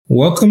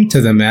Welcome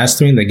to the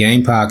Mastering the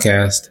Game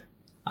podcast.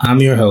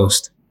 I'm your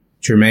host,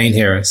 Jermaine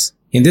Harris.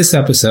 In this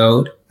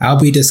episode, I'll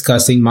be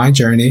discussing my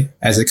journey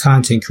as a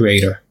content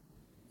creator.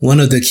 One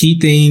of the key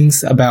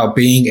things about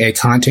being a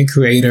content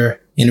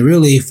creator, and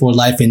really for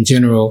life in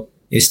general,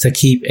 is to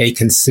keep a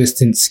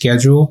consistent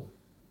schedule.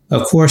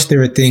 Of course,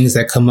 there are things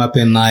that come up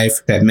in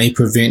life that may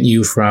prevent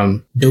you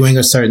from doing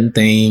a certain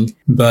thing,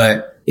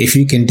 but if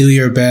you can do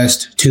your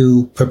best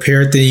to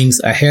prepare things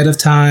ahead of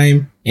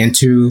time and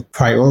to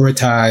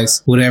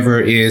prioritize whatever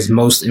is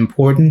most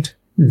important,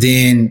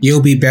 then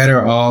you'll be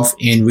better off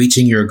in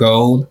reaching your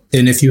goal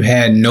than if you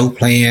had no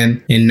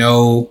plan and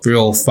no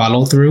real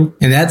follow through.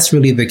 And that's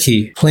really the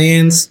key.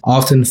 Plans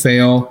often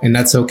fail, and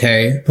that's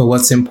okay. But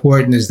what's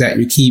important is that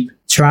you keep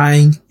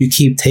trying, you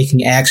keep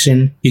taking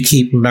action, you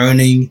keep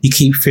learning, you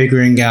keep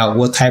figuring out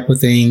what type of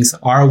things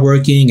are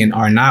working and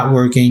are not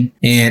working.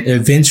 And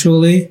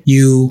eventually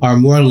you are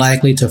more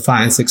likely to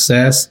find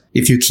success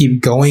if you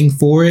keep going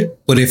for it.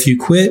 But if you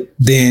quit,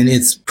 then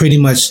it's pretty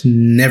much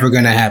never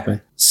going to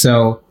happen.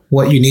 So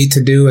what you need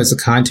to do as a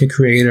content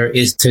creator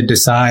is to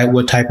decide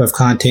what type of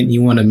content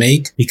you want to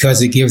make,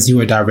 because it gives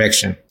you a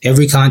direction.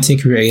 Every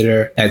content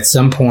creator at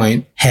some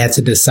point had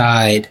to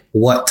decide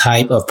what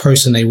type of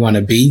person they want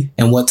to be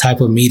and what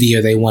type of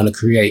media they want to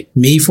create.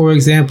 Me, for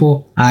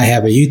example, I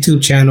have a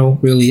YouTube channel,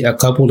 really a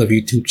couple of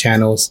YouTube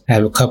channels,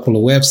 have a couple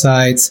of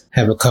websites,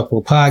 have a couple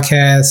of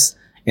podcasts,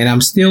 and I'm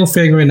still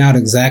figuring out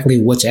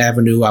exactly which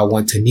avenue I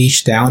want to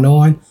niche down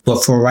on.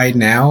 But for right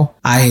now,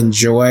 I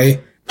enjoy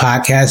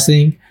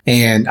podcasting.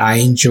 And I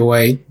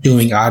enjoy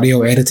doing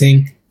audio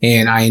editing,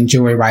 and I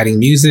enjoy writing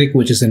music,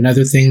 which is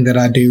another thing that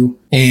I do.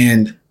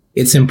 And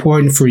it's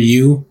important for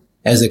you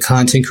as a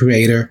content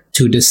creator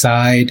to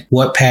decide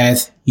what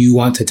path you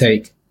want to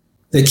take.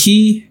 The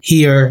key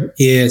here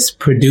is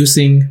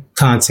producing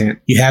content.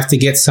 You have to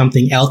get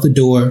something out the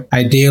door.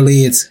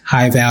 Ideally, it's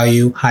high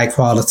value, high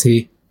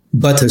quality.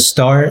 But to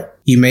start,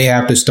 you may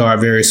have to start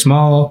very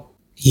small.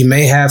 You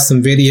may have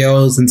some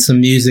videos and some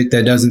music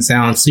that doesn't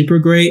sound super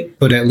great,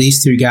 but at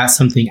least you got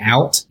something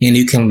out and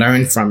you can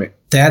learn from it.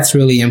 That's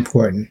really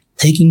important.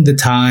 Taking the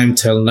time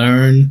to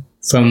learn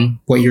from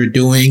what you're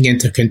doing and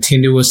to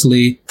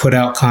continuously put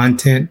out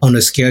content on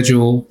a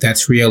schedule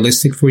that's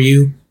realistic for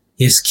you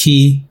is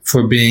key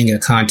for being a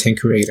content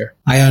creator.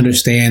 I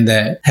understand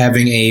that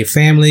having a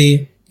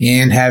family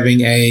and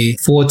having a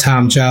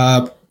full-time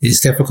job is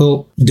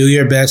difficult. Do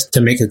your best to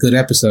make a good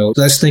episode.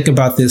 Let's think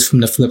about this from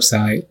the flip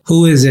side.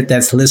 Who is it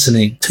that's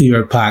listening to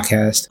your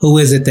podcast? Who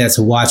is it that's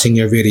watching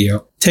your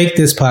video? Take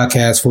this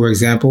podcast, for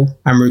example.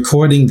 I'm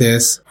recording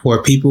this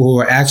for people who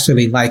are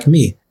actually like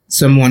me.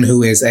 Someone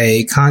who is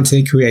a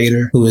content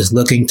creator who is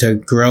looking to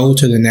grow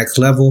to the next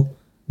level.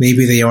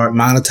 Maybe they aren't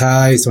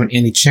monetized on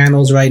any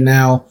channels right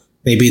now.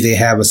 Maybe they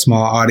have a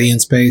small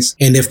audience base.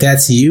 And if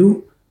that's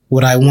you,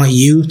 what I want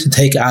you to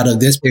take out of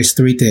this is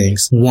three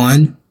things.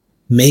 One,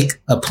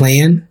 make a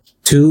plan.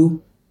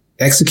 2,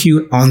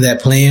 execute on that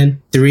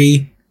plan.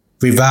 3,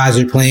 revise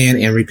your plan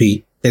and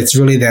repeat. It's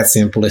really that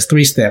simple. It's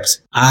 3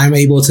 steps. I'm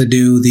able to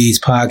do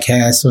these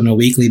podcasts on a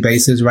weekly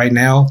basis right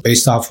now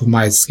based off of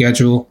my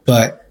schedule.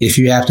 But if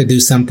you have to do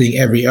something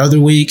every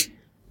other week,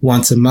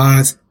 once a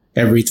month,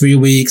 every 3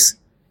 weeks,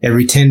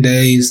 every 10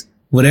 days,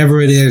 whatever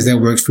it is that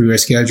works for your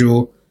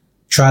schedule,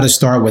 try to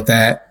start with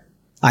that.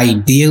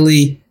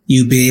 Ideally,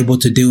 you'd be able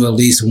to do at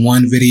least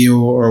one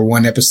video or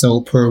one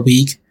episode per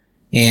week,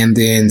 and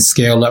then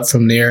scale up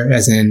from there,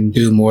 as in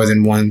do more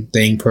than one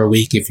thing per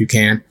week if you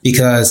can.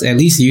 Because at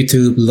least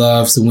YouTube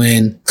loves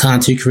when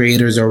content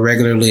creators are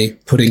regularly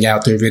putting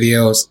out their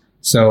videos.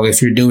 So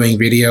if you're doing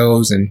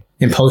videos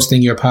and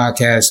posting your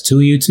podcast to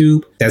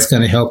YouTube, that's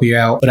going to help you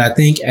out. But I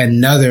think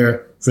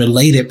another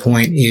related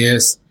point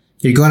is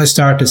you're going to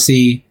start to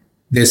see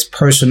this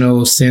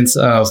personal sense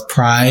of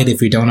pride,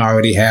 if you don't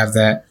already have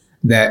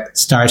that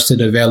starts to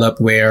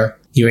develop, where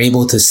you're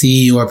able to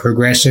see your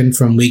progression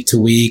from week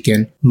to week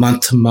and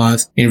month to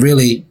month and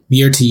really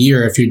year to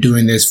year if you're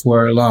doing this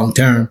for long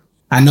term.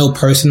 I know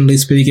personally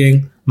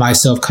speaking, my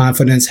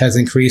self-confidence has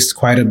increased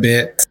quite a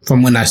bit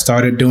from when I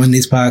started doing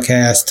these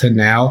podcasts to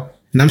now.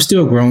 And I'm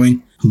still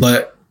growing,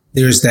 but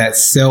there's that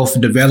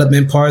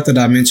self-development part that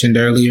I mentioned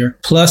earlier,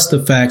 plus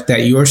the fact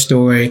that your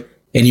story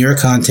and your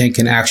content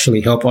can actually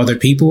help other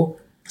people.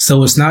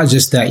 So it's not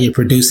just that you're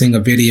producing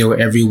a video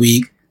every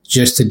week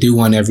just to do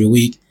one every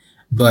week,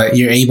 but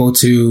you're able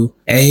to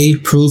A,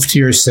 prove to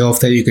yourself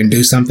that you can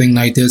do something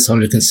like this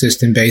on a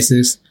consistent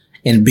basis,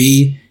 and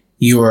B,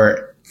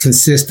 you're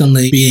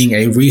consistently being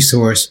a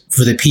resource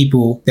for the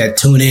people that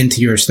tune into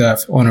your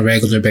stuff on a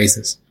regular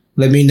basis.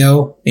 Let me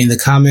know in the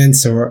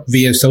comments or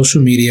via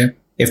social media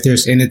if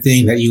there's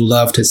anything that you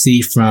love to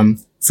see from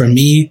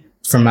me,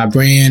 from my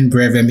brand,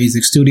 Brevet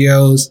Music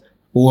Studios,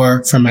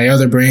 or from my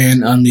other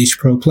brand, Unleash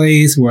Pro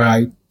Plays, where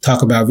I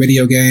talk about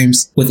video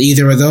games. With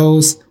either of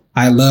those,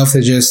 I love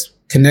to just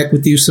connect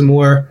with you some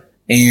more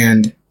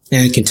and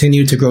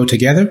continue to grow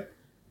together.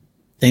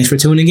 Thanks for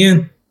tuning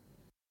in.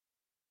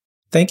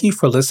 Thank you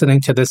for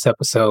listening to this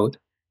episode.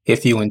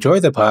 If you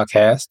enjoy the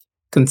podcast,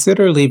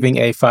 consider leaving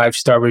a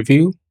 5-star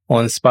review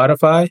on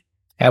Spotify,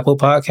 Apple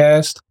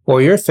Podcast,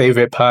 or your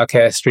favorite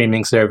podcast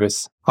streaming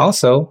service.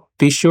 Also,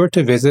 be sure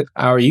to visit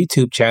our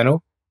YouTube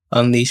channel,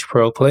 Unleash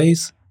Pro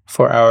Plays,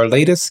 for our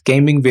latest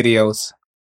gaming videos.